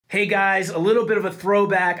Hey guys, a little bit of a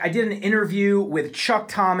throwback. I did an interview with Chuck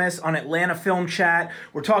Thomas on Atlanta Film Chat.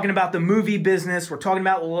 We're talking about the movie business. We're talking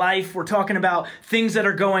about life. We're talking about things that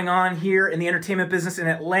are going on here in the entertainment business in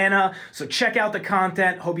Atlanta. So check out the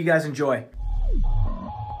content. Hope you guys enjoy.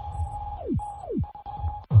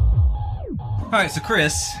 All right, so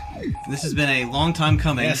Chris, this has been a long time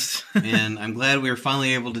coming. Yes. And I'm glad we were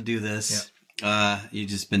finally able to do this. Yeah. You've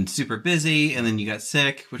just been super busy, and then you got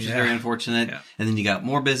sick, which is very unfortunate. Yeah. And then you got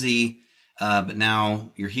more busy, but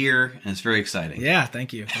now you're here, and it's very exciting. Yeah,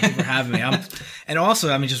 thank you. Thank you for having me. And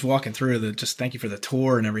also, just walking through just thank you for the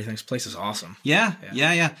tour and everything. This place is awesome. Yeah.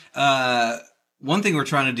 One thing we're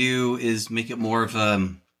trying to do is make it more of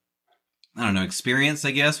experience,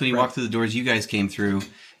 I guess. When you walk through the doors you guys came through,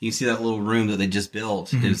 you see that little room that they just built.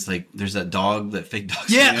 Mm-hmm. It's like, there's that fake dog.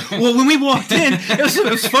 Yeah. Well, when we walked in, it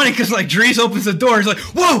was funny because Dries opens the door. He's like,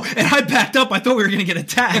 whoa. And I backed up. I thought we were going to get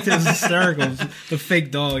attacked. It was hysterical. The fake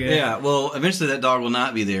dog. Yeah. Well, eventually that dog will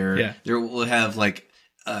not be there. Yeah. There will have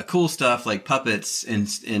cool stuff like puppets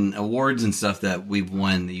and awards and stuff that we've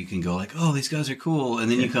won that you can go oh, these guys are cool. And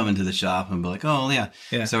then you come into the shop and be like, oh,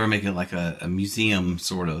 yeah. So we're making a museum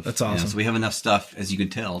sort of. That's awesome. So we have enough stuff, as you can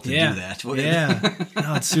tell, to do that. Yeah.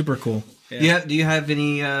 No, it's super cool. Yeah. Do you have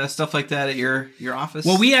any stuff like that at your office?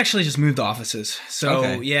 Well, we actually just moved offices.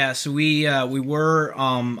 So we were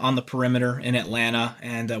on the perimeter in Atlanta,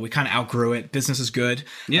 and we kind of outgrew it. Business is good.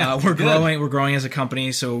 Yeah, we're growing as a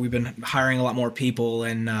company, so we've been hiring a lot more people,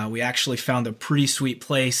 and we actually found a pretty sweet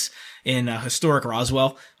place in historic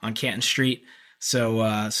Roswell on Canton Street. So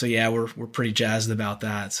we're pretty jazzed about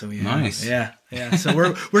that. So nice. Yeah. So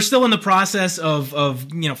we're still in the process of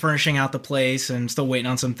furnishing out the place and still waiting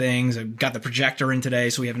on some things. I got the projector in today,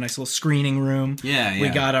 so we have a nice little screening room. Yeah. We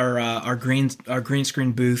got our green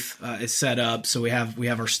screen booth is set up, so we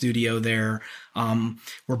have our studio there.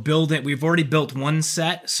 We've already built one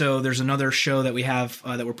set, so there's another show that we have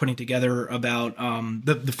that we're putting together about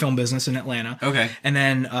the film business in Atlanta. Okay. And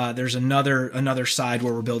then there's another side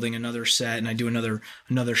where we're building another set, and I do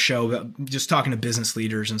another show about just talking to business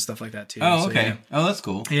leaders and stuff like that too. Oh, okay. So, yeah. Oh, that's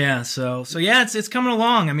cool. Yeah. So it's coming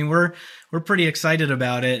along. We're pretty excited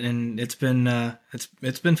about it, and it's been fun.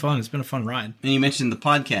 It's been a fun ride. And you mentioned the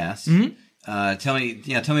podcast. Mm-hmm.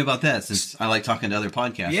 Tell me about that, since I like talking to other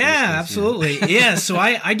podcasters. Yeah, absolutely. Yeah, so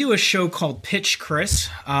I do a show called Pitch Chris.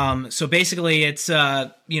 So basically it's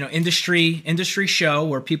industry show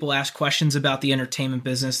where people ask questions about the entertainment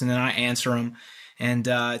business, and then I answer them. And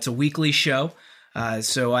it's a weekly show.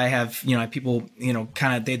 So I have, people,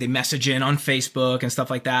 they message in on Facebook and stuff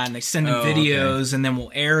like that, and they send them videos, and then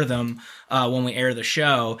we'll air them when we air the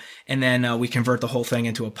show, and then we convert the whole thing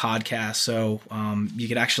into a podcast. So you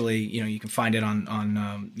could actually, you can find it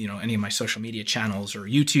on any of my social media channels or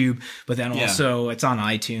YouTube, but then also it's on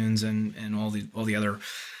iTunes and all the other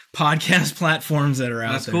podcast platforms that are out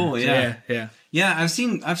there. That's cool. Yeah. So, yeah. I've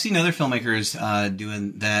seen other filmmakers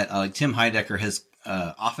doing that. Like Tim Heidecker has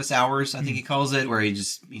office hours, I think he calls it, where he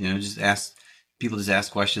just asks people,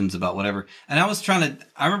 ask questions about whatever. And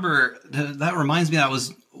I remember that reminds me, that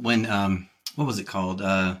was when, what was it called?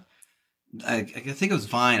 I think it was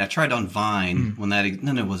Vine. I tried on Vine when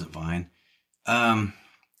it wasn't Vine.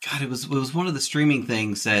 It was one of the streaming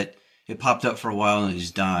things that it popped up for a while and it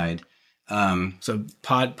just died. So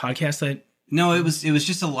podcast. No, it was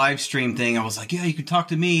just a live stream thing. I was like, yeah, you can talk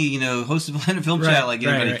to me, host of Atlanta Film Chat,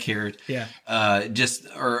 anybody cared. Yeah.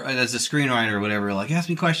 Or as a screenwriter or whatever, ask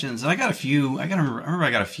me questions. And I got a few, I remember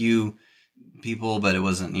I got a few people, but it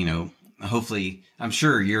wasn't, hopefully, I'm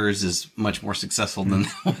sure yours is much more successful than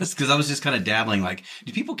that was, because I was just kind of dabbling,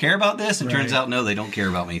 do people care about this? And it turns out, no, they don't care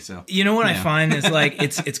about me. So I find is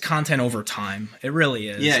it's content over time. It really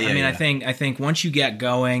is. Yeah. I think once you get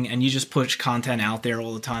going and you just push content out there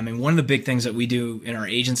all the time, and one of the big things that we do in our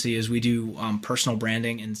agency is we do personal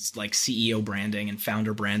branding and CEO branding and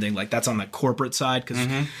founder branding. That's on the corporate side,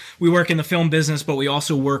 because we work in the film business, but we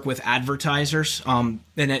also work with advertisers. And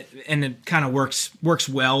it kind of works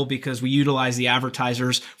well because we utilize the advertisers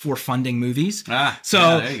for funding movies. But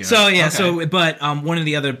one of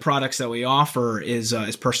the other products that we offer is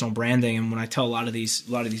personal branding. And when I tell a lot of these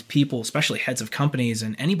people, especially heads of companies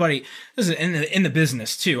and anybody, this is in the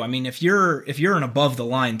business too. If you're an above the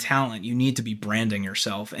line talent, you need to be branding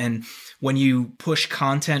yourself. And when you push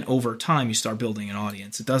content over time, you start building an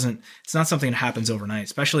audience. It's not something that happens overnight,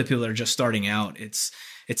 especially people that are just starting out. It's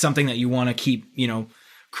something that you want to keep,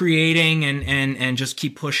 creating and just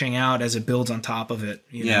keep pushing out as it builds on top of it.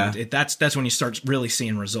 That's when you start really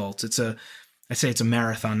seeing results. It's I say it's a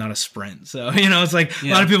marathon, not a sprint. So, it's like a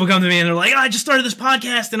lot of people come to me and they're like, I just started this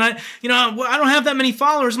podcast and I don't have that many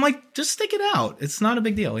followers. I'm like, just stick it out. It's not a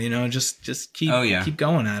big deal. Just keep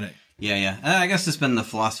going at it. Yeah. I guess it's been the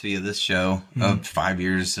philosophy of this show of 5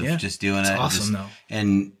 years of just doing it. Awesome, though.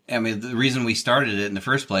 And I mean, the reason we started it in the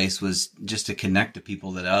first place was just to connect to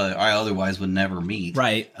people that I otherwise would never meet.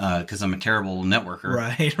 Right. Because I'm a terrible networker.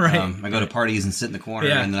 Right. I go to parties and sit in the corner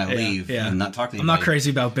and then I leave and not talk to anybody. I'm not crazy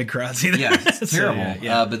about big crowds either. Yeah, it's terrible.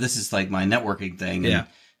 So, but this is like my networking thing. And,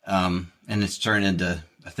 and it's turned into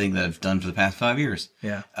a thing that I've done for the past 5 years.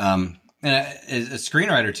 Yeah. And a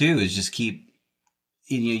screenwriter too is just keep.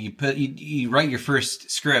 You write your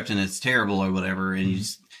first script and it's terrible or whatever, and you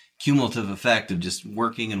just cumulative effect of just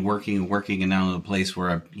working and now in a place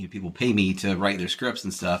where people pay me to write their scripts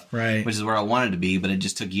and stuff, right? Which is where I wanted to be, but it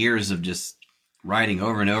just took years of just writing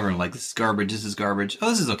over and over and like, this is garbage, this is garbage, oh,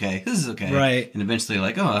 this is okay, right? And eventually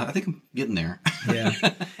like, oh, I think I'm getting there. Yeah,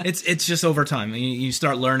 it's just over time. You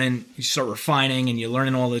start learning, you start refining, and you're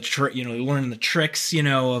learning all the you're learning the tricks,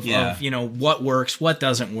 of what works, what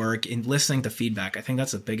doesn't work, and listening to feedback. I think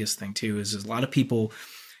that's the biggest thing too. Is a lot of people,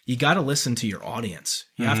 you got to listen to your audience.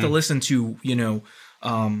 You have to listen to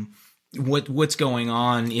what's going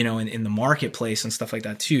on, in the marketplace and stuff like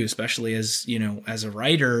that too. Especially as as a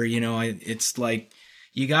writer, it's like.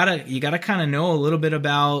 You gotta kind of know a little bit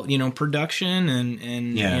about production and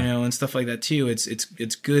and stuff like that too.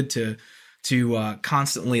 It's good to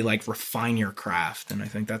constantly like refine your craft, and I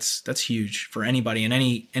think that's huge for anybody in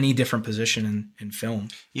any different position in film.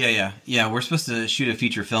 Yeah. We're supposed to shoot a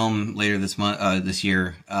feature film later this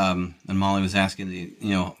year. And Molly was asking,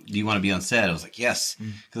 do you want to be on set? I was like, yes,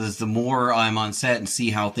 because the more I'm on set and see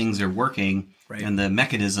how things are working. Right. And the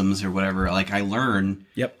mechanisms or whatever, like I learn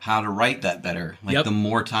how to write that better. Like the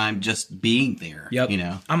more time just being there.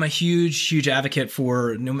 I'm a huge advocate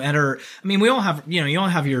for no matter. I mean, we all have you all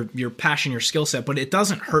have your passion, your skill set, but it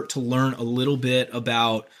doesn't hurt to learn a little bit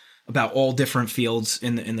about all different fields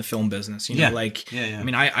in the film business. I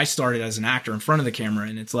mean, I started as an actor in front of the camera,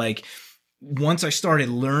 and it's like. Once I started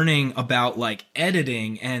learning about like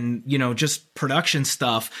editing and just production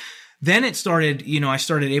stuff. Then it started, I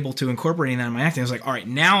started able to incorporate that in my acting. I was like, all right,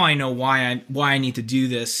 now I know why I need to do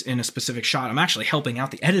this in a specific shot. I'm actually helping out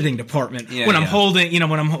the editing department when I'm holding,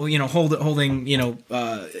 holding,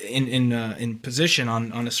 in position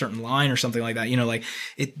on a certain line or something like that.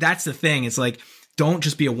 That's the thing. It's like, don't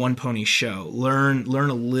just be a one pony show. Learn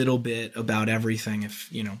a little bit about everything. If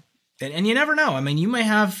and you never know. I mean, you may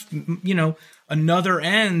have, another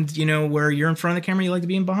end, where you're in front of the camera. You like to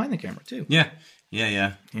be in behind the camera too. Yeah.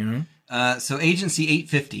 So Agency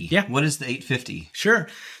 850. Yeah. What is the 850? Sure.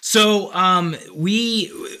 So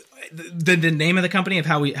the name of the company of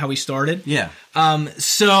how we started. Yeah.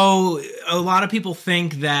 So a lot of people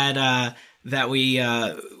think that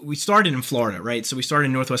we started in Florida, right? So we started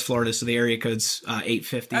in Northwest Florida, so the area code's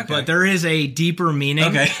 850. Okay. But there is a deeper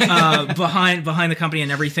meaning behind the company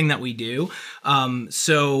and everything that we do.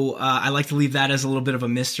 So I like to leave that as a little bit of a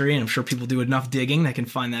mystery, and I'm sure people do enough digging that can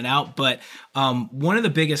find that out. But one of the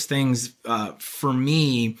biggest things for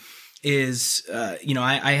me is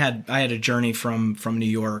I had a journey from New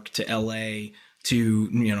York to LA to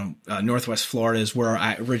Northwest Florida is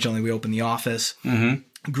where we opened the office. Mm-hmm.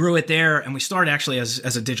 Grew it there, and we started actually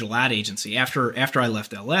as a digital ad agency. After I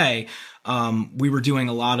left LA, we were doing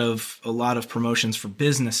a lot of promotions for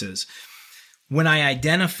businesses. When I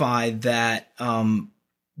identified that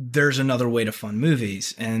there's another way to fund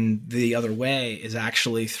movies, and the other way is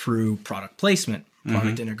actually through product placement,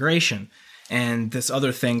 product integration, and this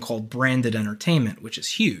other thing called branded entertainment, which is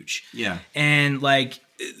huge. Yeah, and like.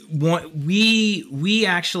 We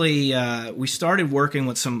actually we started working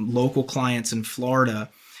with some local clients in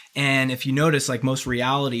Florida, and if you notice, like most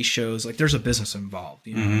reality shows, like there's a business involved.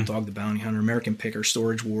 Dog the Bounty Hunter, American Picker,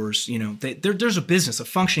 Storage Wars. There's a business, a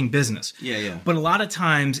functioning business. Yeah. But a lot of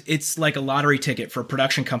times it's like a lottery ticket for a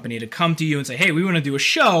production company to come to you and say, "Hey, we want to do a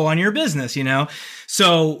show on your business."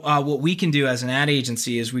 So what we can do as an ad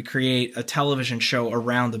agency is we create a television show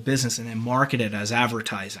around the business and then market it as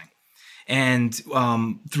advertising. And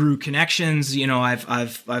through connections,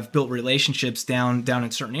 I've built relationships down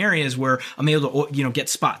in certain areas where I'm able to get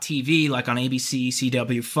spot TV like on ABC,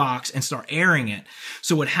 CW, Fox, and start airing it.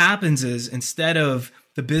 So what happens is instead of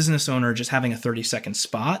the business owner just having a 30-second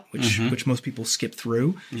spot, which most people skip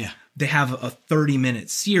through, they have a 30-minute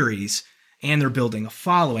series. And they're building a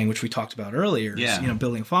following, which we talked about earlier.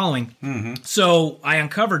 Building a following. Mm-hmm. So I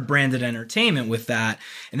uncovered branded entertainment with that,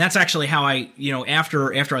 and that's actually how I,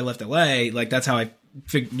 after I left LA, like that's how I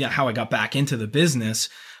got back into the business.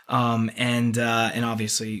 And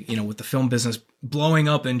obviously, with the film business blowing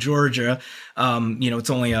up in Georgia, it's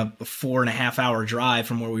only a 4.5 hour drive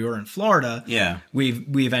from where we were in Florida. Yeah. We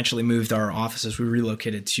eventually moved our offices. We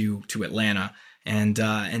relocated to Atlanta.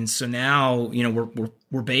 And so now,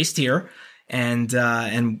 we're based here. And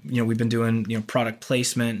we've been doing, product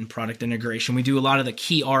placement and product integration. We do a lot of the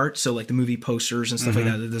key art. So like the movie posters and stuff like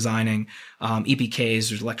that, the designing, EPKs,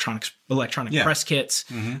 there's electronic press kits,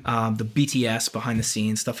 the BTS behind the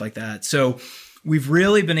scenes, stuff like that. So we've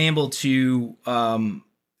really been able to,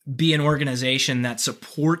 be an organization that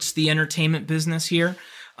supports the entertainment business here.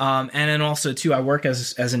 And then also too, I work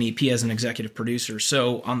as an EP, as an executive producer.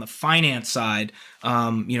 So on the finance side,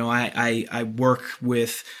 I work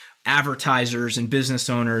with advertisers and business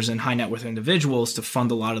owners and high net worth individuals to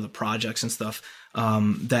fund a lot of the projects and stuff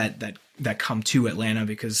that come to Atlanta,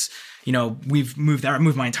 because we've moved there. I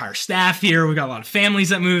moved my entire staff here. We've got a lot of families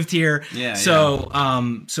that moved here. So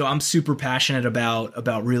I'm super passionate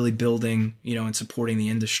about really building and supporting the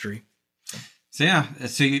industry.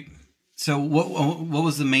 So what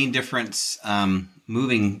was the main difference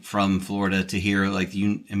moving from Florida to here? Like,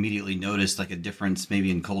 you immediately noticed like a difference maybe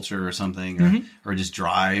in culture or something, or just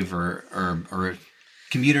drive or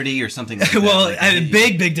community or something like that? Well,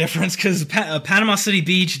 big difference, because Panama City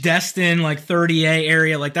Beach, Destin, like 30A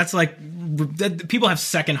area, like that's like people have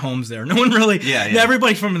second homes there. No one really,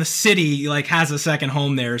 everybody from the city like has a second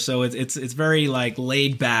home there, so it's very like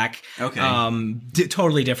laid back.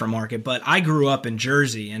 Totally different market. But I grew up in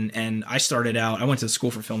Jersey, and I started out. I went to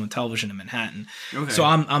school for film and television in Manhattan. So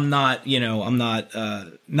I'm not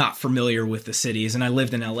not familiar with the cities, and I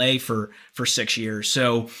lived in LA for 6 years.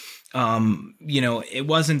 So it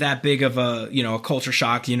wasn't that big of a culture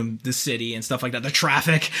shock, the city and stuff like that. The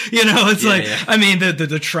traffic, I mean,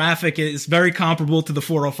 the traffic is very comparable to the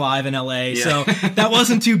 405 in LA. So that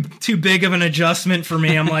wasn't too big of an adjustment for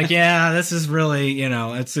me. I'm like, this is really,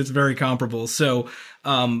 it's very comparable. So,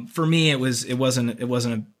 for me, it wasn't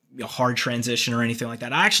a hard transition or anything like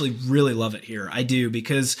that. I actually really love it here. I do,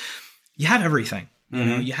 because you have everything,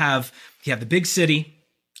 you have the big city.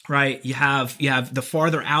 Right. You have the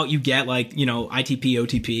farther out you get, like, ITP,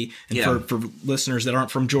 OTP. And for listeners that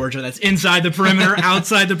aren't from Georgia, that's inside the perimeter,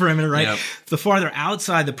 outside the perimeter, right? Yep. The farther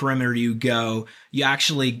outside the perimeter you go, you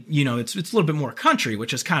actually, it's a little bit more country,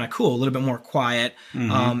 which is kind of cool, a little bit more quiet.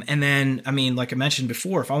 And then, I mean, like I mentioned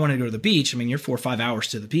before, if I wanted to go to the beach, I mean, you're 4 or 5 hours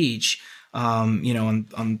to the beach, on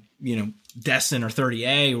Destin or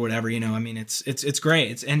 30A or whatever, I mean, it's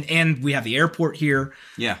great. And we have the airport here.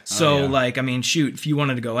 So like, I mean, shoot, if you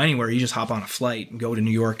wanted to go anywhere, you just hop on a flight and go to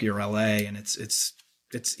New York or LA, and it's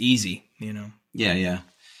easy,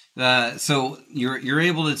 So you're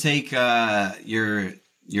able to take,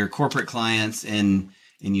 your corporate clients and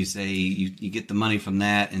you say you get the money from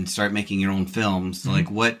that and start making your own films. So like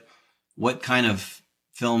what kind of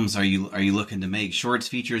films are you looking to make? Shorts,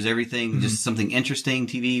 features, everything, just something interesting,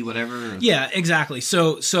 TV, whatever? Yeah, exactly.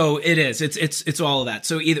 So it is. It's all of that.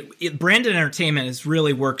 So branded entertainment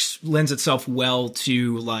lends itself well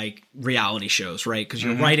to like reality shows, right? Because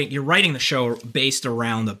you're writing the show based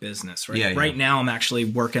around a business, right? Right now, I'm actually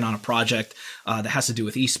working on a project that has to do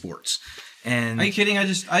with esports. And are you kidding? I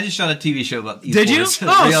just shot a TV show about esports. Did you?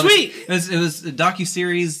 Oh, sweet! It was a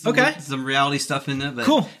docu-series. Okay, with some reality stuff in it. But,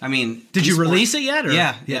 cool. I mean, did you release it yet? Or?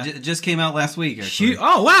 Yeah. It just came out last week.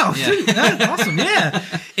 Oh wow! Yeah. Sweet. That's awesome. Yeah,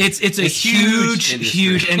 it's a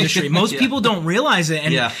huge industry. Most people don't realize it.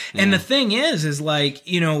 And the thing is like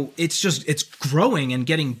it's growing and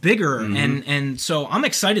getting bigger. And so I'm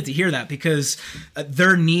excited to hear that, because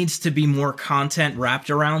there needs to be more content wrapped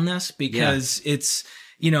around this, because it's.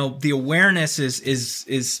 The awareness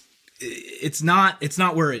is it's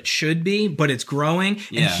not where it should be, but it's growing.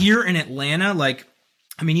 And here in Atlanta, like,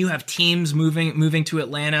 I mean, you have teams moving to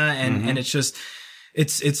Atlanta, and it's just,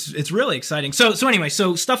 it's really exciting. So anyway,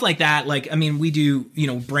 so stuff like that, like, I mean, we do,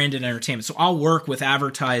 branded entertainment. So I'll work with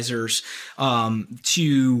advertisers,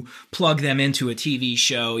 to plug them into a TV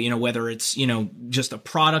show, whether it's, just a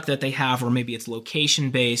product that they have, or maybe it's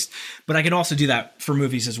location based, but I could also do that for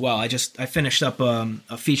movies as well. I finished up,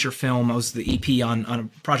 a feature film. I was the EP on a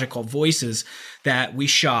project called Voices that we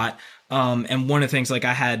shot. And one of the things, like,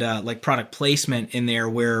 I had, like product placement in there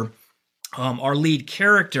where, our lead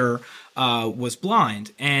character, was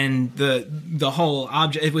blind, and the whole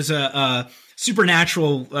object, it was a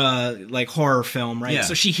supernatural like horror film, right?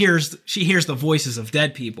 So she hears the voices of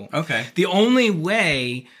dead people. Okay. The only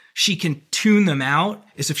way she can tune them out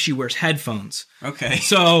is if she wears headphones. Okay.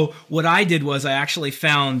 So what I did was I actually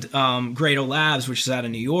found Grado Labs, which is out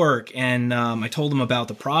of New York, and I told them about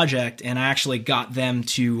the project, and I actually got them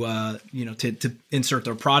to to insert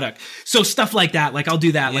their product. So stuff like that, like I'll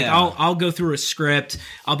do that. Like I'll go through a script.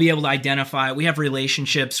 I'll be able to identify. We have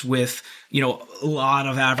relationships with a lot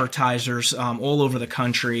of advertisers all over the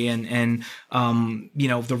country, and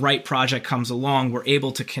the right project comes along, we're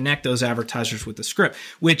able to connect those advertisers with the script,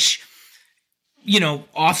 which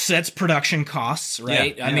offsets production costs,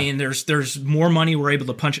 right? I mean, there's more money we're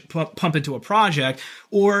able to pump into a project,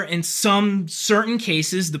 or in some certain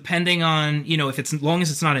cases, depending on, if it's, as long as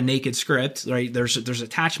it's not a naked script, right? There's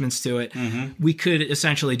attachments to it. Mm-hmm. We could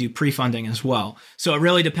essentially do pre-funding as well. So it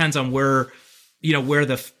really depends on where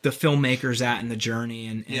the filmmaker's at in the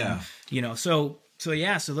journey. So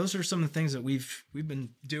those are some of the things that we've been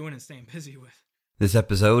doing and staying busy with. This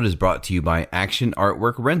episode is brought to you by Action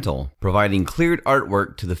Artwork Rental, providing cleared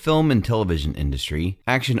artwork to the film and television industry.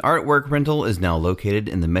 Action Artwork Rental is now located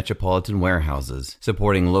in the metropolitan warehouses.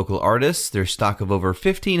 Supporting local artists, their stock of over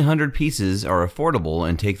 1,500 pieces are affordable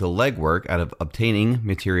and take the legwork out of obtaining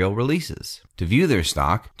material releases. To view their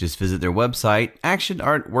stock, just visit their website,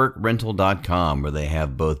 actionartworkrental.com, where they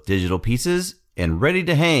have both digital pieces and ready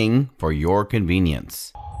to hang for your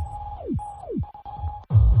convenience.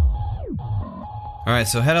 All right,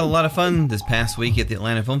 so had a lot of fun this past week at the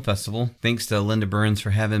Atlanta Film Festival. Thanks to Linda Burns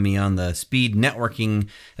for having me on the speed networking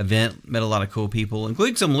event. Met a lot of cool people,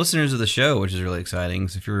 including some listeners of the show, which is really exciting.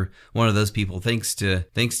 So if you're one of those people, thanks to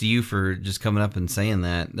you for just coming up and saying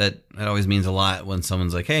that. That always means a lot when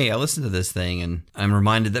someone's like, hey, I listened to this thing, and I'm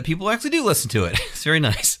reminded that people actually do listen to it. It's very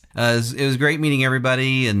nice. It was great meeting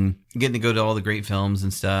everybody and getting to go to all the great films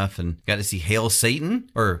and stuff, and got to see Hail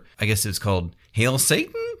Satan, or I guess it's called Hail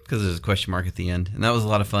Satan, because there's a question mark at the end. And that was a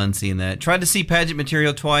lot of fun seeing that. Tried to see Pageant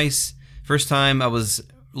Material twice. First time I was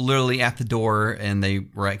literally at the door and they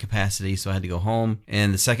were at capacity, so I had to go home.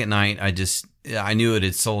 And the second night I knew it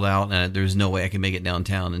had sold out and there was no way I could make it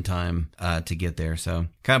downtown in time to get there. So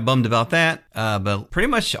kind of bummed about that. But pretty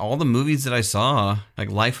much all the movies that I saw,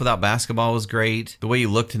 like Life Without Basketball was great. The Way You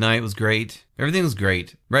Look Tonight was great. Everything was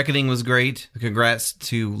great. Reckoning was great. Congrats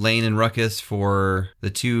to Lane and Ruckus for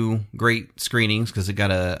the two great screenings, because it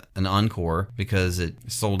got an encore because it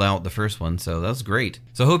sold out the first one. So that was great.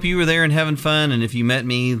 So I hope you were there and having fun. And if you met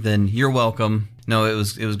me, then you're welcome. No, it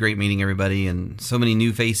was great meeting everybody, and so many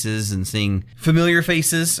new faces, and seeing familiar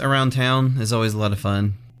faces around town is always a lot of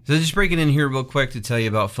fun. So just breaking in here real quick to tell you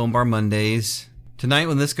about Film Bar Mondays. Tonight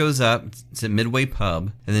when this goes up, it's at Midway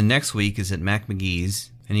Pub, and then next week is at Mac McGee's.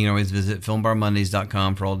 And you can always visit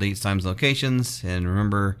filmbarmondays.com for all dates, times, locations. And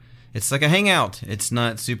remember, it's like a hangout. It's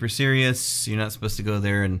not super serious. You're not supposed to go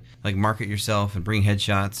there and like market yourself and bring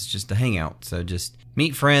headshots. It's just a hangout. So just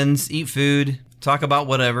meet friends, eat food, talk about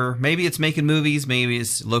whatever. Maybe it's making movies. Maybe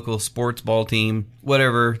it's local sports ball team.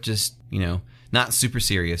 Whatever. Just, not super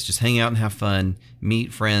serious. Just hang out and have fun.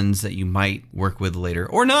 Meet friends that you might work with later.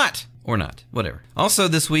 Or not. Whatever. Also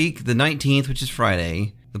this week, the 19th, which is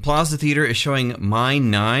Friday, the Plaza Theater is showing Mine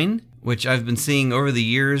 9, which I've been seeing over the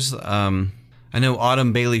years. I know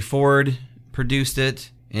Autumn Bailey Ford produced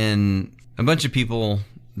it, and a bunch of people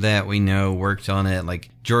that we know worked on it, like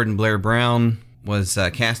Jordan Blair Brown was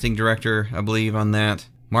casting director, I believe, on that.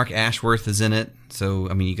 Mark Ashworth is in it, so,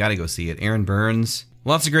 you got to go see it. Aaron Burns.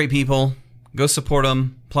 Lots of great people. Go support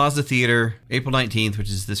them. Plaza Theater, April 19th, which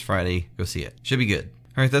is this Friday. Go see it. Should be good.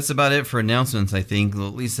 All right, that's about it for announcements, I think, at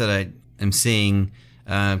least that I am seeing.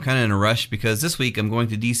 I'm kind of in a rush because this week I'm going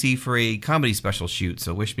to DC for a comedy special shoot,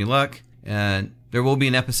 so wish me luck. There will be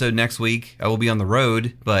an episode next week. I will be on the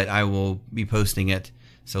road, but I will be posting it,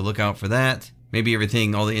 so look out for that. Maybe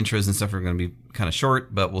all the intros and stuff are going to be kind of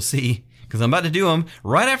short, but we'll see, because I'm about to do them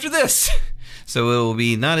right after this. So it will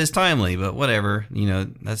be not as timely, but whatever.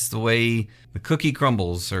 That's the way the cookie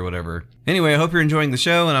crumbles or whatever. Anyway, I hope you're enjoying the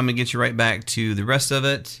show, and I'm going to get you right back to the rest of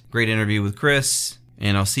it. Great interview with Chris,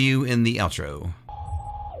 and I'll see you in the outro.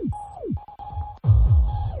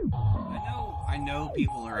 I know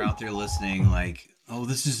people are out there listening like, oh,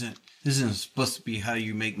 this isn't supposed to be how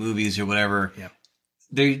you make movies or whatever. Yep.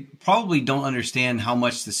 They probably don't understand how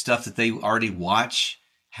much the stuff that they already watch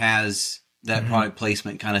has that product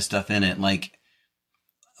placement kind of stuff in it. Like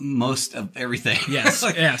most of everything. Yes.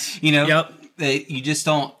 Like, yes. Yep. You just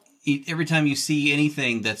don't, every time you see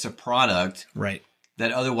anything that's a product. Right.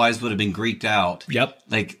 That otherwise would have been Greeked out. Yep.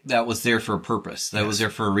 Like that was there for a purpose. That was there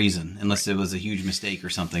for a reason, unless it was a huge mistake or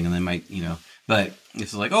something, and they might, But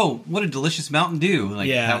it's like, oh, what a delicious Mountain Dew. Like,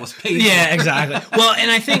 that was paid. Yeah, exactly. Well, and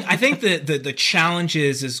I think the challenge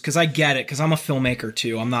is because I get it, because I'm a filmmaker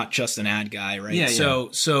too. I'm not just an ad guy, right? Yeah,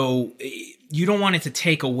 So you don't want it to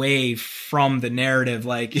take away from the narrative,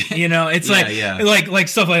 like, it's like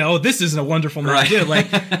stuff like, oh, this isn't a wonderful Mountain Dew. Like,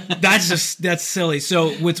 that's silly.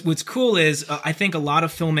 So what's cool is I think a lot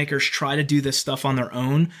of filmmakers try to do this stuff on their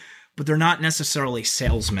own, but they're not necessarily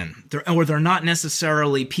salesmen. They're not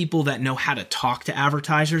necessarily people that know how to talk to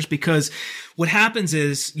advertisers, because what happens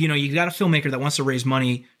is, you got a filmmaker that wants to raise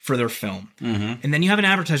money for their film. Mm-hmm. And then you have an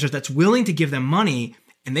advertiser that's willing to give them money,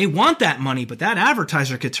 and they want that money, but that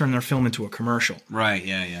advertiser could turn their film into a commercial. Right,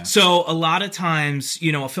 yeah. So a lot of times, a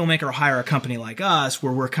filmmaker will hire a company like us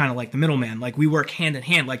where we're kind of like the middleman. Like, we work hand in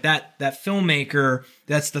hand. Like that filmmaker,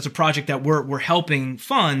 that's a project that we're helping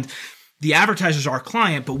fund. The advertiser's our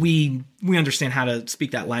client, but we understand how to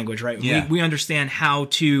speak that language, right? Yeah. We understand how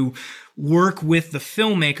to work with the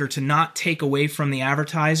filmmaker to not take away from the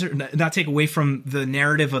advertiser, not take away from the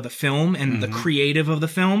narrative of the film and the creative of the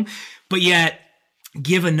film, but yet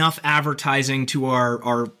give enough advertising to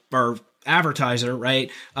our advertiser,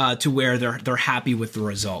 right? To where they're happy with the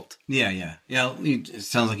result. Yeah. It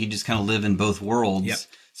sounds like you just kind of live in both worlds. Yep.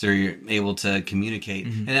 So you're able to communicate.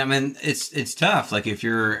 Mm-hmm. And I mean, it's tough. Like, if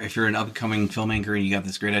you're an upcoming filmmaker and you got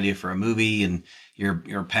this great idea for a movie and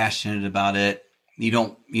you're passionate about it, you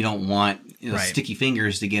don't want sticky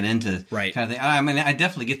fingers to get into kind of thing. I mean, I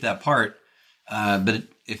definitely get that part. But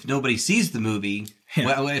if nobody sees the movie,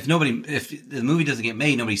 well, if the movie doesn't get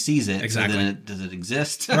made, nobody sees it. Exactly. So then does it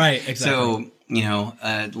exist? Right. Exactly.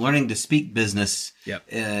 So learning to speak business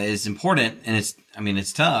is important, and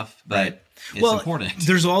it's tough, but it's important.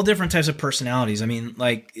 There's all different types of personalities. I mean,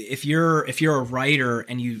 like, if you're a writer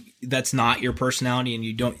and that's not your personality, and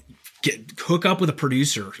you don't hook up with a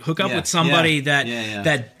producer, hook up with somebody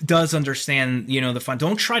that does understand, the fun.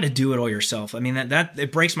 Don't try to do it all yourself. I mean, that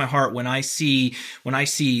it breaks my heart when I see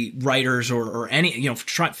writers or any,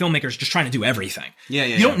 filmmakers just trying to do everything.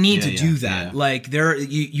 You don't need to do that. Yeah. Like,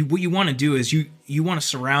 what you want to do is you want to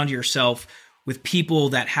surround yourself with people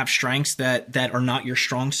that have strengths that are not your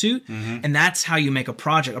strong suit. Mm-hmm. And that's how you make a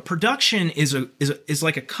project. A production is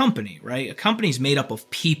like a company, right? A company's made up of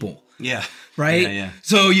people. Yeah. Right? Yeah.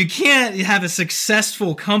 So you can't have a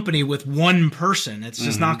successful company with one person. It's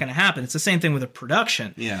just not going to happen. It's the same thing with a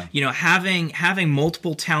production. Yeah. Having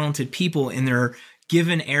multiple talented people in their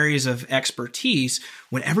given areas of expertise,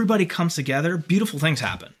 when everybody comes together, beautiful things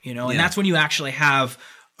happen, and that's when you actually have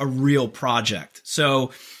a real project.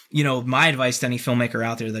 So, my advice to any filmmaker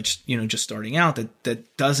out there that's, just starting out,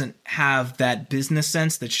 that doesn't have that business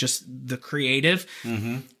sense, that's just the creative,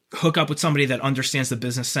 hook up with somebody that understands the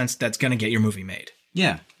business sense that's going to get your movie made.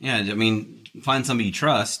 Yeah. I mean, find somebody you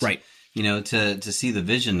trust, right? To see the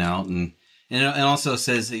vision out. And it also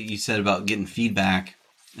says that you said about getting feedback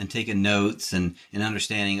and taking notes and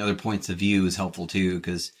understanding other points of view is helpful too.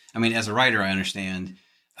 Because, I mean, as a writer, I understand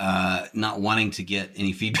not wanting to get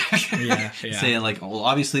any feedback. Saying like, well,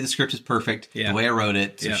 obviously the script is perfect the way I wrote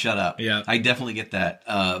it, so shut up. Yeah. I definitely get that.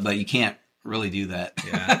 But you can't really do that.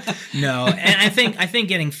 No. And I think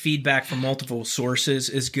getting feedback from multiple sources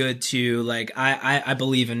is good too. Like, I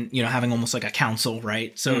believe in, having almost like a council,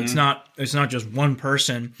 right? So it's not just one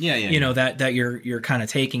person, that you're kind of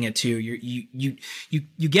taking it to.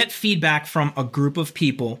 You get feedback from a group of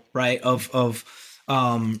people, right? Of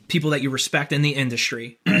people that you respect in the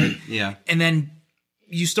industry, right? And then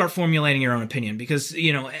you start formulating your own opinion, because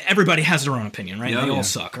everybody has their own opinion, right? They all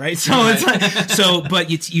suck, right? So it's like, but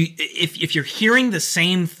if you're hearing the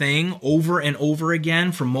same thing over and over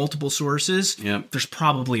again from multiple sources, there's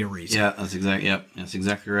probably a reason. Yeah, that's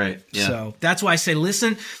exactly right. Yeah. So that's why I say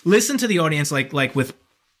listen to the audience, like with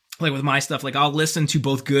my stuff. Like, I'll listen to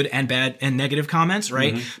both good and bad and negative comments,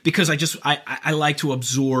 right? Because I like to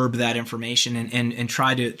absorb that information and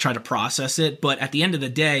try to process it. But at the end of the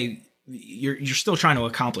day, you're still trying to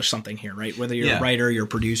accomplish something here, right? Whether you're a writer, you're a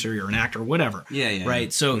producer, you're an actor, whatever.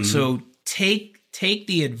 Right. So take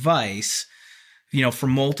the advice, from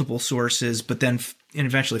multiple sources, but then and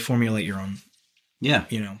eventually formulate your own.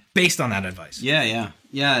 Based on that advice. Yeah.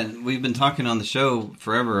 We've been talking on the show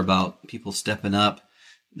forever about people stepping up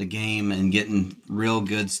the game and getting real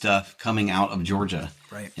good stuff coming out of Georgia.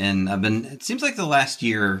 Right. And it seems like the last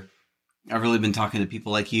year, I've really been talking to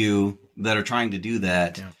people like you that are trying to do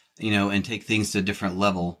that. Yeah. And take things to a different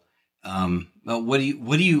level. But what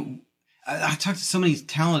do you, I talk to so many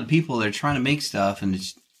talented people that are trying to make stuff, and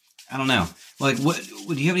I don't know. Like, do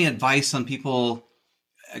you have any advice on people?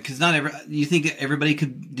 Because you think everybody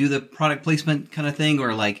could do the product placement kind of thing,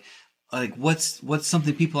 or like, like what's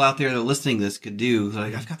something people out there that are listening to this could do.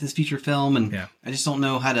 Like, I've got this feature film, and I just don't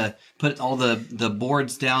know how to put all the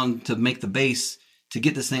boards down to make the base to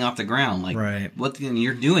get this thing off the ground. Like, what, and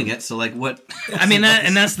you're doing it, so like what? I mean,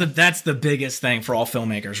 that's the biggest thing for all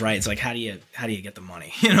filmmakers, right? It's like, how do you get the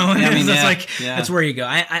money? You know, I mean, that's where you go.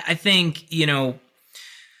 I think, you know,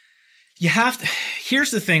 you have to.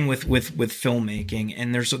 Here's the thing with filmmaking,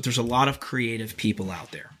 and there's a lot of creative people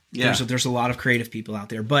out there. Yeah, there's a lot of creative people out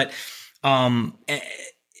there, but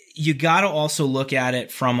you got to also look at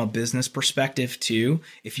it from a business perspective too.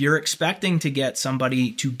 If you're expecting to get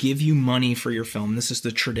somebody to give you money for your film, this is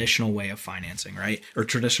the traditional way of financing, right? Or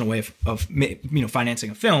traditional way of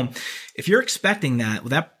financing a film. If you're expecting that, well,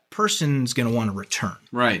 that person's going to want a return,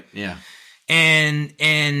 right? Yeah. And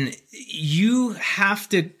you have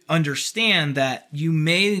to understand that you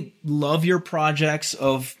may love your projects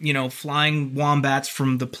of, you know, flying wombats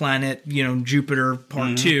from the planet, you know, Jupiter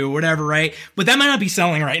Part 2, whatever, right? But that might not be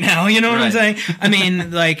selling right now. You know what I'm saying? I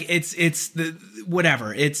mean, like it's the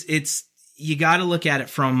whatever. It's you got to look at it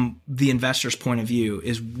from the investor's point of view.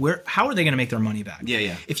 Is how are they going to make their money back?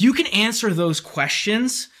 Yeah. If you can answer those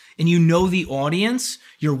questions and you know the audience,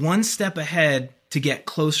 you're one step ahead to get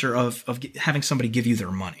closer of having somebody give you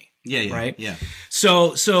their money. Yeah. Right. Yeah.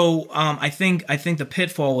 So I think the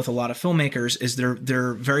pitfall with a lot of filmmakers is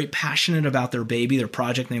they're very passionate about their baby, their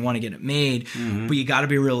project, and they want to get it made, but you got to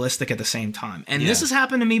be realistic at the same time. And this has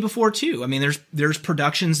happened to me before too. I mean, there's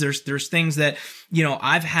productions, there's things that, you know,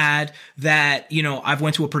 I've had that, you know, I've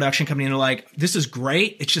went to a production company and they're like, this is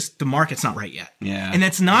great. It's just the market's not right yet. Yeah. And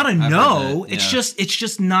that's not a no. It's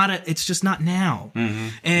just not now.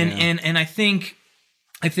 And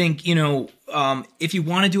I think, you know, if you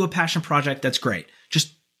want to do a passion project, that's great.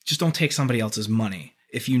 Just don't take somebody else's money.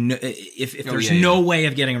 If you know, if there's no way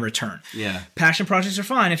of getting a return. Yeah. Passion projects are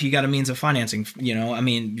fine if you got a means of financing, you know, I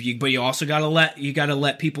mean, but you also got to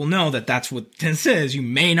let people know that that's what this is. You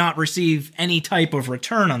may not receive any type of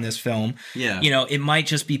return on this film. Yeah. You know, it might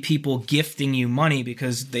just be people gifting you money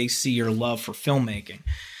because they see your love for filmmaking.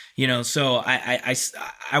 You know, so I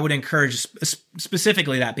would encourage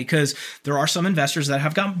specifically that, because there are some investors that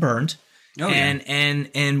have gotten burned.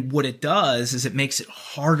 And what it does is it makes it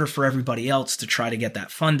harder for everybody else to try to get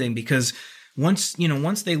that funding, because once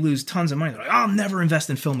they lose tons of money, they're like, I'll never invest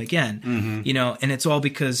in film again. You know, and it's all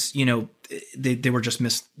because, you know, they were just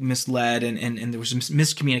misled and there was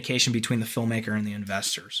miscommunication between the filmmaker and the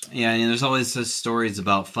investors. Yeah, and there's always those stories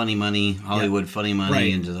about funny money, Hollywood funny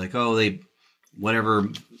money, and just like, whatever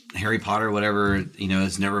Harry Potter, whatever, you know,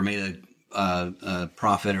 has never made a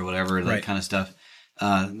profit or whatever, that kind of stuff.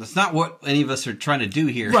 That's not what any of us are trying to do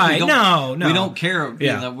here. Right. No. We don't care. You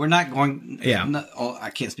know, we're not going, I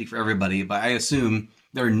can't speak for everybody, but I assume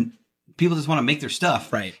people just want to make their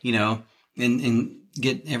stuff, right? You know, and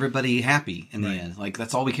get everybody happy in the end. Like,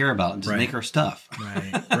 that's all we care about, and just make our stuff.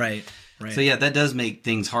 Right. So yeah, that does make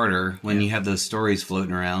things harder when you have those stories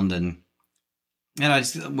floating around, and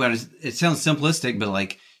it sounds simplistic, but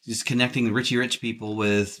like, just connecting the rich people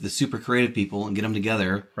with the super creative people and get them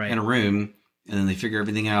together in a room, and then they figure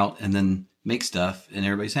everything out and then make stuff and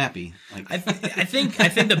everybody's happy. Like, I think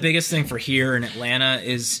the biggest thing for here in Atlanta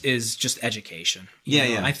is just education.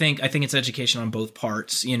 You know? I think it's education on both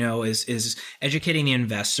parts, you know, is educating the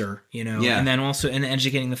investor, you know, and then also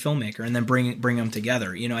educating the filmmaker, and then bring them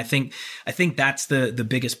together. You know, I think that's the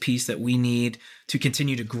biggest piece that we need to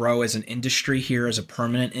continue to grow as an industry here, as a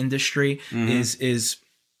permanent industry, is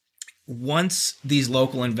once these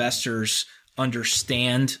local investors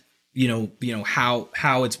understand, you know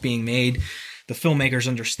how it's being made, the filmmakers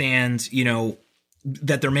understand, you know,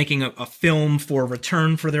 that they're making a film for a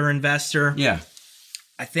return for their investor. Yeah.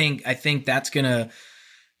 I think that's gonna,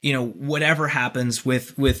 you know, whatever happens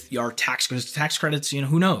with our tax credits, you know,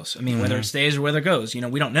 who knows? I mean, whether it stays or whether it goes, you know,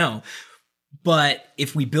 we don't know. But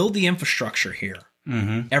if we build the infrastructure here,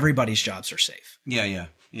 everybody's jobs are safe. Yeah.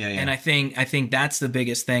 And I think that's the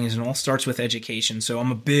biggest thing, is it all starts with education. So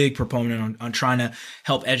I'm a big proponent on trying to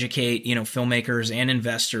help educate, you know, filmmakers and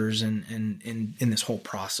investors in this whole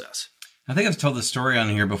process. I think I've told the story on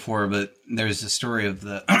here before, but there's a story of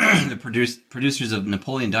the producers of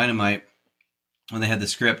Napoleon Dynamite, when they had the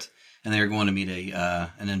script and they were going to meet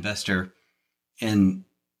an investor, and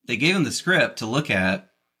they gave him the script to look at.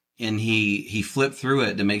 And he flipped through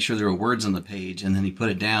it to make sure there were words on the page, and then he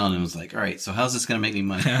put it down and was like, all right, so how's this going to make me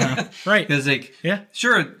money? Right. Because, like,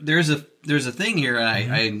 sure, there's a thing here, and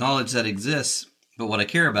I acknowledge that exists, but what I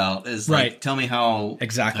care about is, like, tell me how,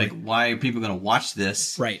 exactly, like, why are people going to watch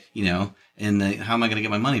this? Right. You know, and how am I going to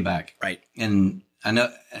get my money back? Right. And I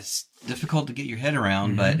know it's difficult to get your head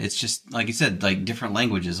around, but it's just like you said, like different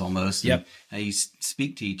languages almost. Yep. How you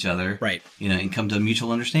speak to each other, right? And come to a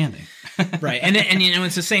mutual understanding, right? And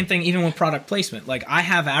it's the same thing even with product placement. Like I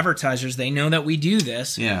have advertisers, they know that we do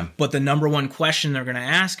this, but the number one question they're going to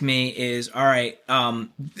ask me is, all right,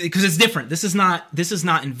 because it's different. This is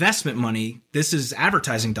not investment money. This is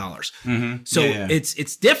advertising dollars. So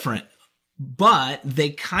it's different. But they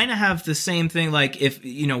kind of have the same thing. Like if,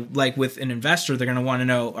 like with an investor, they're going to want to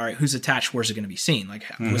know, all right, who's attached? Where's it going to be seen? Like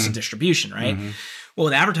what's the distribution, right? Well,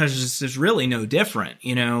 with advertisers, there's really no different,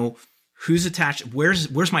 who's attached?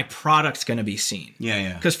 Where's my product going to be seen?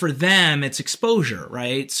 Yeah. Because for them, it's exposure,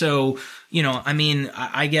 right? So,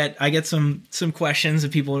 I get some questions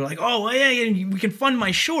and people are like, oh, well, yeah, we can fund my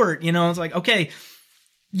short. It's like, okay,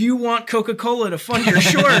 you want Coca-Cola to fund your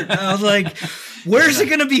short? I was like, where's it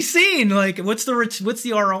going to be seen? Like, what's the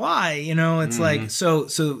ROI? It's like, so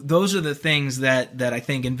those are the things that I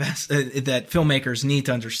think that filmmakers need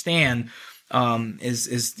to understand.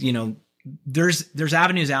 There's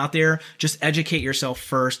avenues out there. Just educate yourself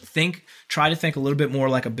first. Try to think a little bit more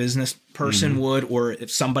like a business person would, or if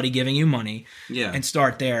somebody giving you money, and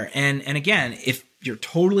start there. And again, if you're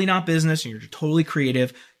totally not business and you're totally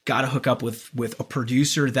creative, got to hook up with a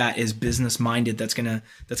producer that is business minded. That's gonna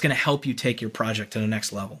help you take your project to the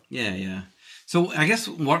next level. Yeah. So I guess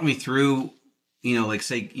walk me through, like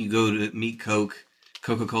say you go to meet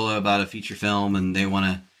Coca-Cola about a feature film, and they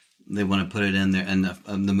want to put it in there in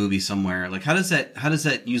the movie somewhere. Like how does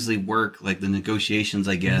that usually work? Like the negotiations,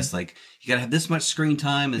 I guess. Like you got to have this much screen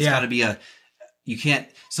time. It's got to be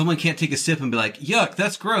someone can't take a sip and be like, yuck,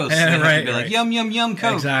 that's gross. They have to be like, yum, yum, yum,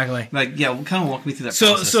 Coke. Exactly. Like, kind of walk me through that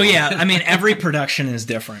process. So every production is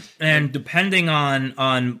different. And depending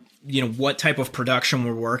on what type of production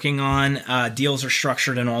we're working on, deals are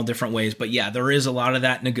structured in all different ways. But there is a lot of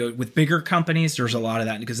that with bigger companies. There's a lot of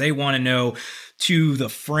that because they want to know to the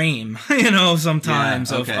frame,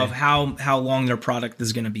 sometimes of how long their product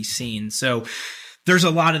is going to be seen. So there's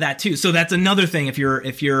a lot of that too. So that's another thing. If you are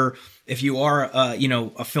a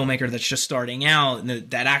filmmaker that's just starting out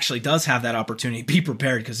that actually does have that opportunity, be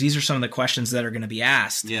prepared because these are some of the questions that are going to be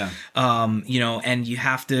asked. And you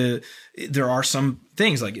have to. There are some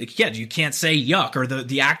things like you can't say yuck, or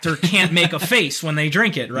the actor can't make a face when they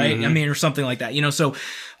drink it, right? Or something like that. So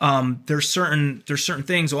there's certain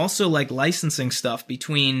things also like licensing stuff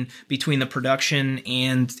between the production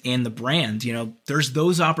and the brand. There's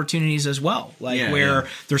those opportunities as well, where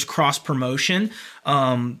there's cross promotion.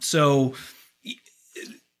 So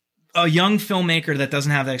a young filmmaker that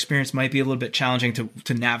doesn't have that experience might be a little bit challenging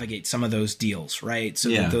to navigate some of those deals, right? So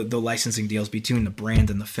the licensing deals between the brand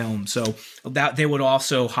and the film. So that they would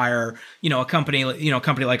also hire, a company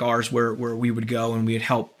like ours where we would go and we'd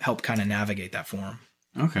help kind of navigate that for them.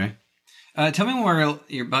 Okay. Tell me more about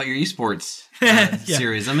your esports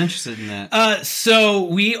series. I'm interested in that. So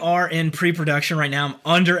we are in pre-production right now. I'm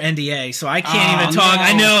under NDA, so I can't even talk. No.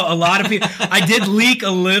 I know a lot of people. I did leak a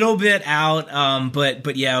little bit out, but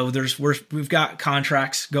we've got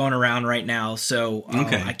contracts going around right now, so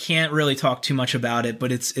I can't really talk too much about it.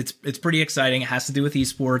 But it's pretty exciting. It has to do with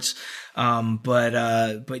esports,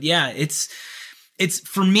 but yeah, it's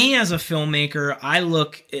for me as a filmmaker, I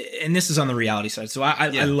look, and this is on the reality side. So I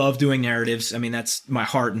love doing narratives. That's my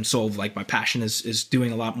heart and soul. Like my passion is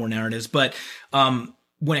doing a lot more narratives. But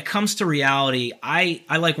when it comes to reality, I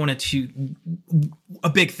like a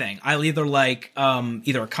big thing. I either like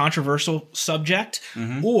either a controversial subject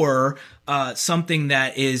or something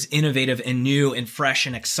that is innovative and new and fresh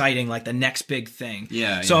and exciting, like the next big thing.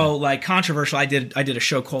 So like controversial, I did a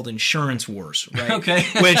show called Insurance Wars, right? Okay.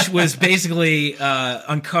 Which was basically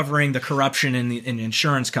uncovering the corruption in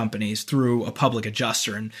insurance companies through a public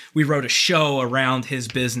adjuster, and we wrote a show around his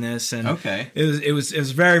business, and it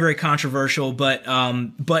was very, very controversial, but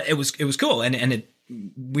it was cool, and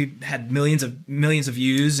we had millions of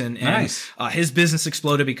views, and nice. His business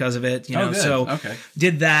exploded because of it, so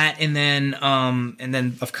did that. And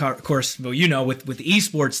then of course, well, with the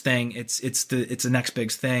esports thing, it's the next big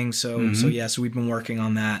thing. So we've been working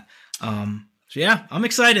on that. I'm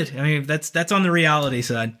excited. That's on the reality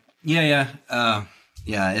side.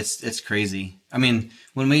 It's crazy. When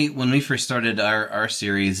we first started our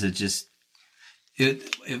series,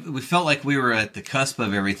 we felt like we were at the cusp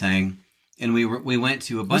of everything. And we went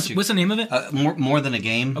to a bunch of... What's the name of it? More Than a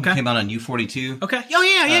Game. Okay. It came out on U42. Okay. Oh,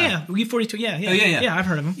 yeah. U42, yeah. Yeah, I've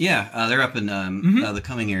heard of them. Yeah, they're up in the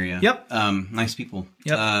Cumming area. Yep. Nice people.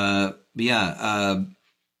 Yep.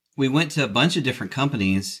 We went to a bunch of different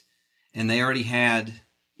companies, and they already had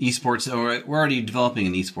esports, or we're already developing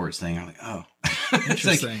an esports thing. I'm like, oh. It's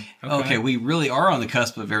like, Interesting. okay, we really are on the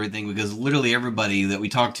cusp of everything because literally everybody that we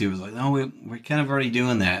talked to was like, no, we're kind of already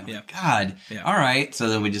doing that. Yeah. God. Yeah. All right. So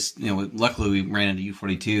then we just, luckily we ran into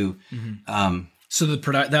U42. So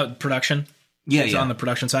the production? Yeah, It's on the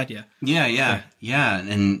production side? Yeah. Yeah.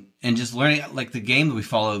 And just learning, like the game that we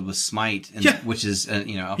followed was Smite, which is,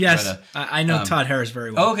 I'll Yes. try to, I know Todd Harris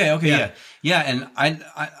very well. Okay. Yeah. And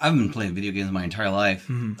I've been playing video games my entire life.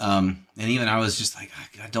 And even I was just like,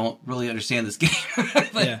 I don't really understand this game.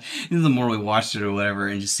 But the more we watched it or whatever,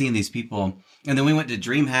 and just seeing these people. And then we went to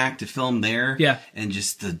DreamHack to film there. Yeah. And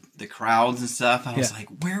just the crowds and stuff. I was like,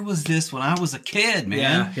 where was this when I was a kid,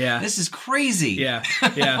 man? Yeah. This is crazy. Yeah.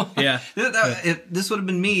 This would have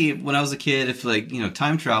been me when I was a kid. If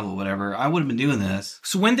time travel or whatever, I would have been doing this.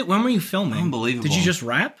 So when were you filming? Unbelievable. Did you just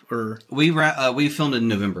rap or? We filmed in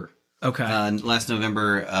November. Okay. Last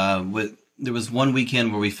November, there was one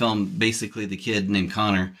weekend where we filmed basically the kid named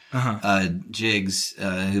Connor, Jigs,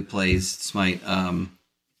 who plays Smite.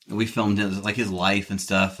 We filmed his life and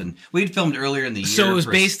stuff, and we'd filmed earlier in the year. So it was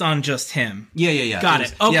based on just him. Yeah. Got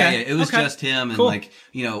it. Okay. It was just him, and cool.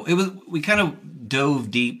 it was. We kind of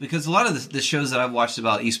dove deep because a lot of the shows that I've watched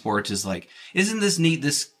about esports is like, isn't this neat?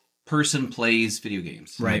 This person plays video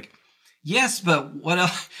games, right? Like, yes, but what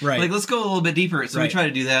else? Right. Like, let's go a little bit deeper. So we try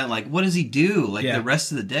to do that. Like, what does he do? Like the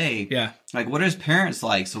rest of the day? Yeah. Like, what are his parents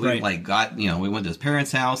like? So we we went to his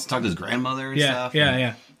parents' house, talked to his grandmother and stuff.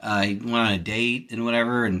 Yeah. He went on a date and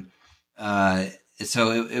whatever, and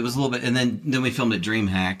so it was a little bit, and then we filmed at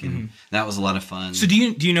DreamHack, and that was a lot of fun. So do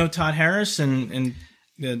you know Todd Harris and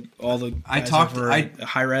all the guys over at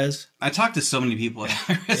High Res? I talked to so many people at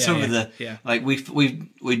High Res like we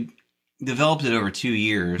developed it over 2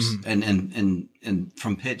 years, and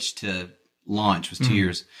from pitch to launch was 2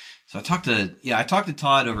 years. So I talked to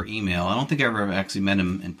Todd over email. I don't think I ever actually met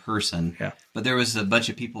him in person. Yeah. But there was a bunch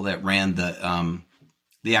of people that ran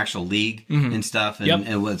the actual league and stuff,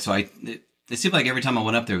 it seemed like every time I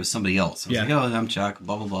went up there, it was somebody else. I was like, oh, I'm Chuck,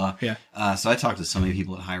 blah blah blah. Yeah. So I talked to so many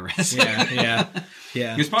people at High Res. Yeah.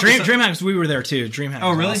 DreamHack, we were there too. DreamHack.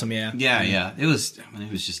 Oh, really? Awesome. Yeah. It was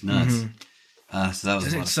just nuts. So that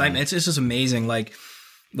was excitement. It's just amazing. Like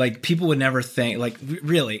people would never think. Like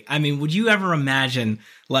really, I mean, would you ever imagine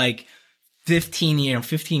 15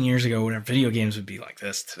 years ago, whatever, video games would be like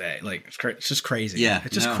this today? Like it's just crazy. Yeah,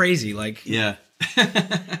 it's just crazy. Like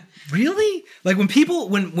really? Like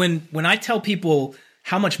when I tell people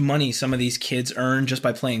how much money some of these kids earn just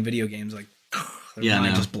by playing video games, like their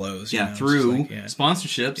mind just blows. Through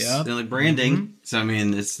sponsorships, and branding. So I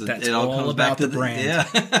mean, it all comes about back to the brand.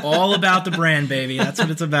 Yeah, all about the brand, baby. That's what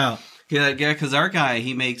it's about. Yeah, because our guy,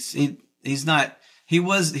 he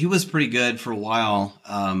was pretty good for a while.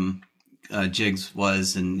 Jigs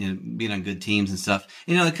was, and being on good teams and stuff.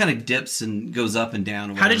 It kind of dips and goes up and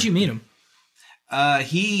down. How did you meet him?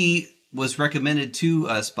 He was recommended to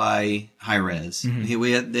us by High Res.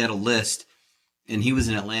 They had a list, and he was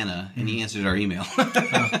in Atlanta, and he answered our email.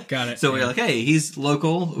 Oh, got it. So we were like, hey, he's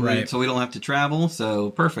local, right? So we don't have to travel.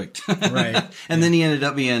 So perfect, right? And then he ended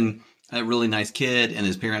up being a really nice kid, and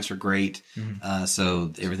his parents were great.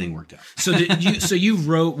 So everything worked out. So you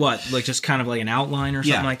wrote what, like just kind of like an outline or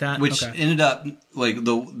something like that? Which ended up like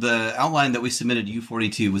the outline that we submitted to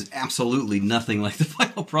U42 was absolutely nothing like the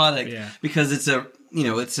final product. Yeah. Because it's a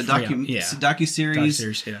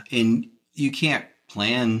docuseries. Yeah. And you can't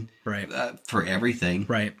plan for everything.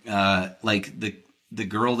 Right. Like the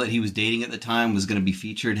girl that he was dating at the time was going to be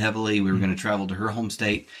featured heavily. We were going to travel to her home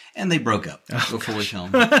state, and they broke up before we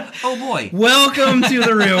filmed. Oh boy! Welcome to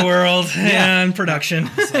the real world and production.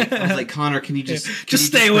 I was like, Connor, can you just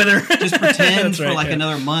stay with her? Just pretend for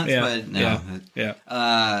another month. Yeah. But no. Yeah.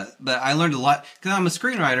 But I learned a lot because I'm a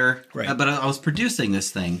screenwriter. Right. But I was producing this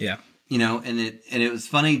thing. Yeah. And it was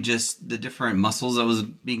funny, just the different muscles that was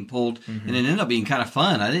being pulled, and it ended up being kind of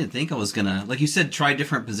fun. I didn't think I was gonna, like you said, try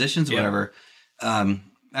different positions or whatever.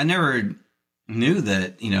 I never knew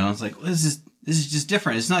that, I was like, well, this is just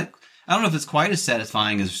different. It's not, I don't know if it's quite as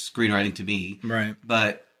satisfying as screenwriting to me. Right.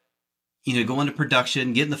 But, going to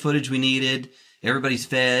production, getting the footage we needed, everybody's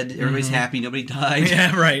fed, everybody's happy, nobody died.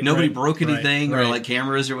 Yeah, right. Nobody broke anything or like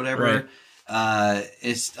cameras or whatever. Right. I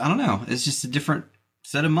don't know. It's just a different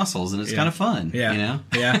set of muscles, and it's kind of fun. Yeah.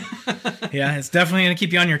 Yeah. It's definitely going to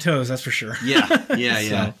keep you on your toes. That's for sure.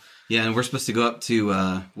 Yeah. Yeah, and we're supposed to go up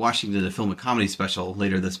to Washington to film a comedy special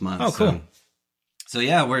later this month. Oh, cool. So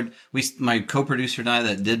yeah, my co-producer and I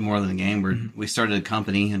that did More Than the Game, we started a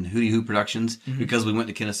company in Hootie Hoo Productions because we went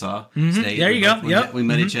to Kennesaw State. There you go. We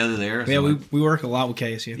met each other there. Yeah, so we work a lot with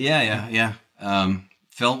KSU. Yeah.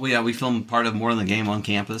 We filmed part of More Than the Game on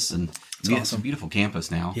campus, and it's a beautiful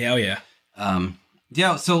campus now. Yeah,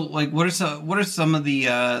 Yeah. So, like, what are some of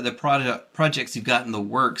the projects you've got in the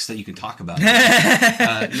works that you can talk about? No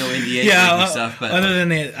NDA stuff, but other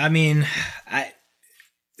than it, I mean,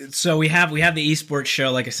 so we have the esports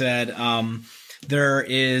show, like I said. There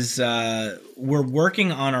is we're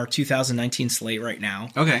working on our 2019 slate right now.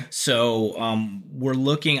 Okay. So we're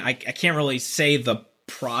looking. I can't really say the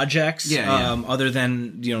projects other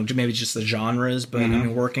than maybe just the genres, but I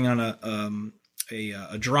mean, working on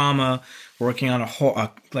a drama, working on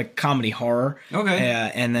a like comedy horror.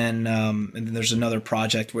 Okay. And then there's another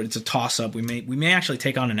project where it's a toss up. We may actually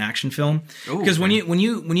take on an action film, because when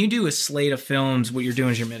you do a slate of films, what you're doing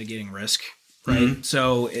is you're mitigating risk. Right.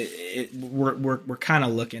 So we're kind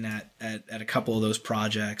of looking at a couple of those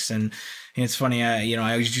projects, and it's funny. I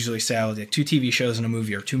usually say like 2 TV shows and a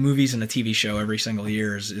movie, or 2 movies and a TV show every single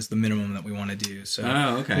year is the minimum that we want to do.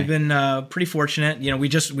 So we've been pretty fortunate. We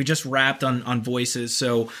just wrapped on Voices,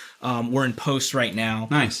 so we're in post right now.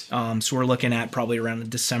 Nice. So we're looking at probably around the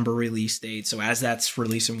December release date. So as that's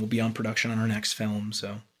releasing, we'll be on production on our next film.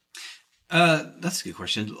 So that's a good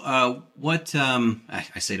question. What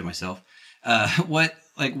I say to myself.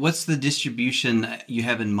 What's the distribution you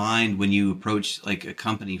have in mind when you approach like a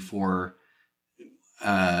company for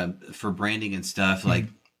branding and stuff, like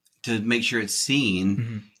to make sure it's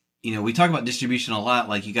seen? We talk about distribution a lot,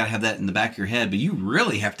 like you got to have that in the back of your head, but you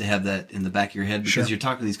really have to have that in the back of your head, because you're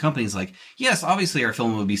talking to these companies like, yes, obviously our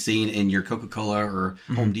film will be seen in your Coca-Cola or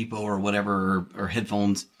Home Depot or whatever, or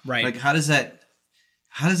headphones. Right. Like how does that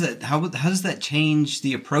change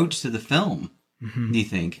the approach to the film? Do you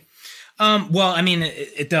think? Well, I mean,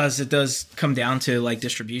 it does come down to like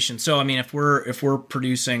distribution. So, I mean, if we're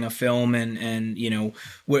producing a film and a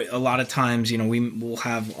lot of times, we'll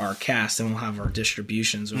have our cast and we'll have our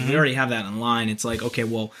distributions. We already have that in line. It's like, okay,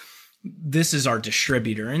 well, this is our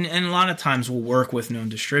distributor. And a lot of times we'll work with known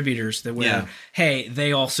distributors that hey,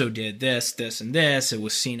 they also did this, and this. It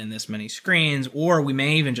was seen in this many screens. Or we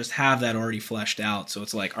may even just have that already fleshed out. So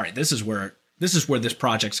it's like, all right, this is where this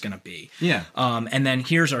project's going to be. Yeah. And then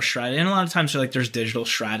here's our strategy. And a lot of times there's digital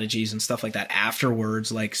strategies and stuff like that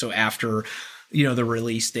afterwards. Like, so after, the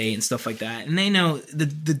release date and stuff like that. And they know the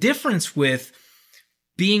difference with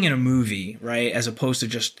being in a movie, right, as opposed to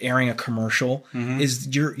just airing a commercial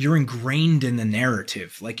is you're ingrained in the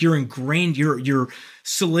narrative. Like you're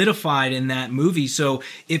solidified in that movie. So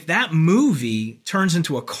if that movie turns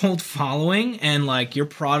into a cult following and like your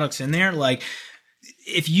product's in there, like,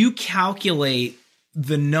 if you calculate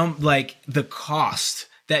the cost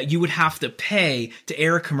that you would have to pay to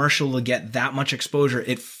air a commercial to get that much exposure,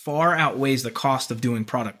 it far outweighs the cost of doing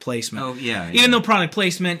product placement. Oh, yeah. Even though product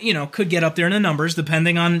placement, could get up there in the numbers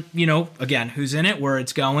depending on, again, who's in it, where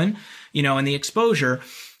it's going, and the exposure.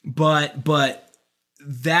 But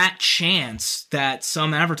that chance that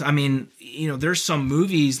some there's some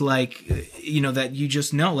movies like, that you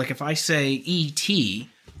just know, like if I say E.T.,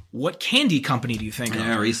 what candy company do you think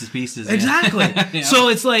of? Reese's Pieces. Exactly. Yeah. So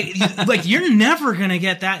it's like you're never going to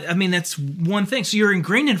get that. I mean, that's one thing. So you're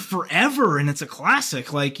ingrained in forever, and it's a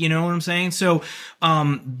classic. Like, you know what I'm saying? So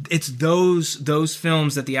it's those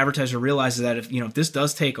films that the advertiser realizes that if this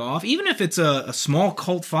does take off, even if it's a small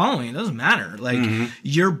cult following, it doesn't matter. Like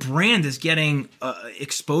your brand is getting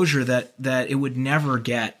exposure that it would never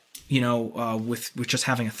get. With just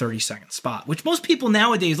having a 30-second spot, which most people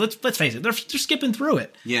nowadays, let's face it, they're skipping through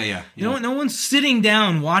it. Yeah. No one's sitting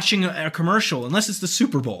down watching a commercial unless it's the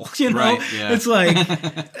Super Bowl. Right, yeah. It's like,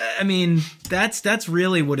 I mean, that's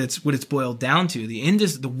really what it's boiled down to.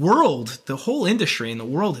 The world, the whole industry and the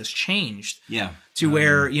world has changed. Yeah. To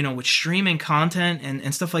where, with streaming content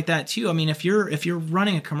and stuff like that too. I mean, if you're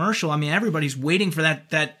running a commercial, I mean, everybody's waiting for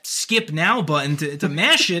that skip now button to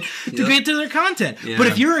mash it to get to their content. Yeah. But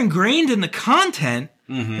if you're ingrained in the content,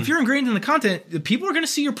 people are going to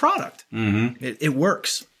see your product. It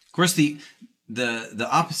works. Of course, the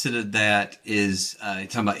opposite of that is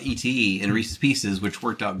talking about E.T. and Reese's Pieces, which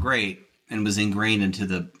worked out great and was ingrained into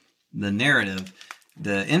the narrative.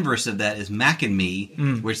 The inverse of that is Mac and Me,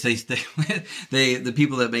 which the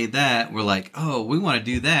people that made that were like, oh, we want to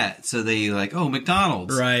do that. So they like, oh,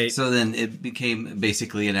 McDonald's. Right. So then it became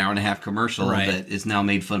basically an 1.5-hour commercial that is now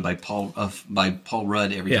made fun by Paul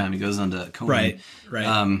Rudd every time he goes on to Conan.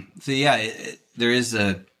 Right. So yeah, there is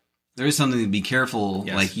something to be careful.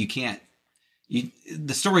 Yes. Like you can't.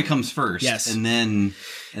 The story comes first, yes, and then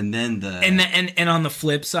on the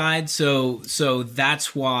flip side, so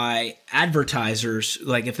that's why advertisers,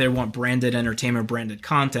 like if they want branded entertainment, branded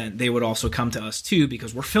content, they would also come to us too,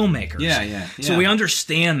 because we're filmmakers. Yeah. So we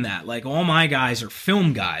understand that. Like all my guys are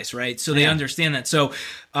film guys, right? So they understand that. So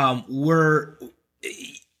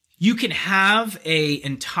you can have a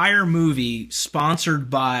entire movie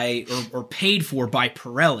sponsored by or paid for by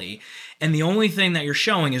Pirelli, and the only thing that you're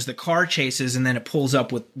showing is the car chases, and then it pulls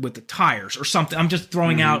up with the tires or something. I'm just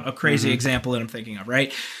throwing out a crazy example that I'm thinking of,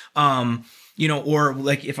 right? Or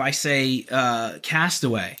like if I say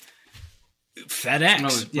Castaway,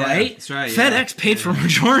 FedEx, right? That's right. FedEx paid for a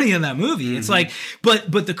majority of that movie. It's like,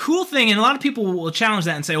 but the cool thing, and a lot of people will challenge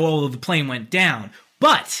that and say, "Well, the plane went down."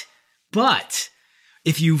 But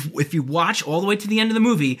if you watch all the way to the end of the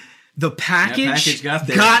movie, the package got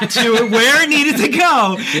to where it needed to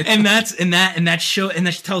go, and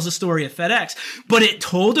that tells the story of FedEx. But it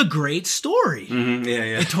told a great story.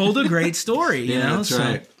 It told a great story. That's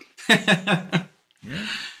right.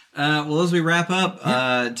 Well, as we wrap up,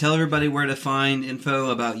 tell everybody where to find info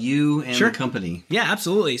about you and the company. Yeah,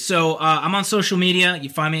 absolutely. So I'm on social media. You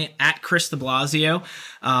find me at Chris DeBlasio.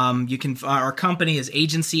 Our company is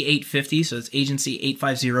Agency 850, so it's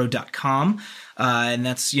agency850.com. And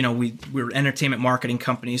that's, we're an entertainment marketing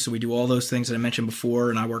company, so we do all those things that I mentioned before,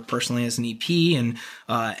 and I work personally as an EP. And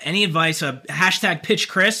any advice, hashtag Pitch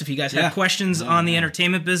Chris, if you guys have questions on the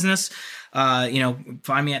entertainment business,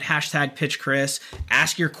 find me at hashtag Pitch Chris.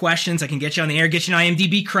 Ask your questions. I can get you on the air, get you an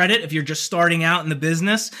IMDb credit if you're just starting out in the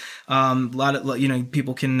business. A lot of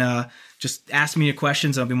people can just ask me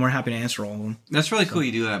questions. I'll be more happy to answer all of them. That's really cool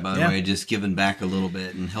you do that, by the way, just giving back a little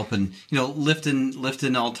bit and helping,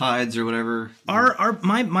 lifting all tides or whatever.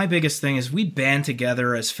 My biggest thing is we band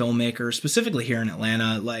together as filmmakers, specifically here in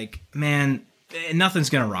Atlanta. Like, man, nothing's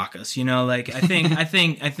gonna rock us,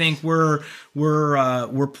 I think we're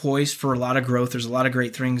poised for a lot of growth. There's a lot of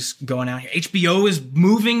great things going out here. HBO is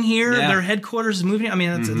moving here. Their headquarters is moving. I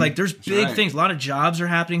mean, it's like there's big things. A lot of jobs are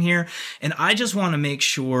happening here, and I just want to make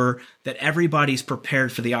sure that everybody's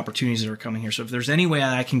prepared for the opportunities that are coming here. So if there's any way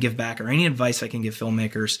I can give back or any advice I can give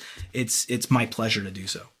filmmakers, it's my pleasure to do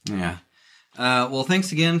so. Yeah. Well,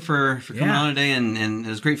 thanks again for coming on today, and it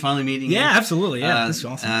was great finally meeting you. Yeah, absolutely. Yeah, this is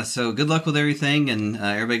awesome. So good luck with everything, and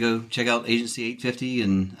everybody go check out Agency 850,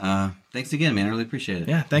 and thanks again, man. I really appreciate it.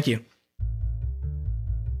 Yeah, thank you.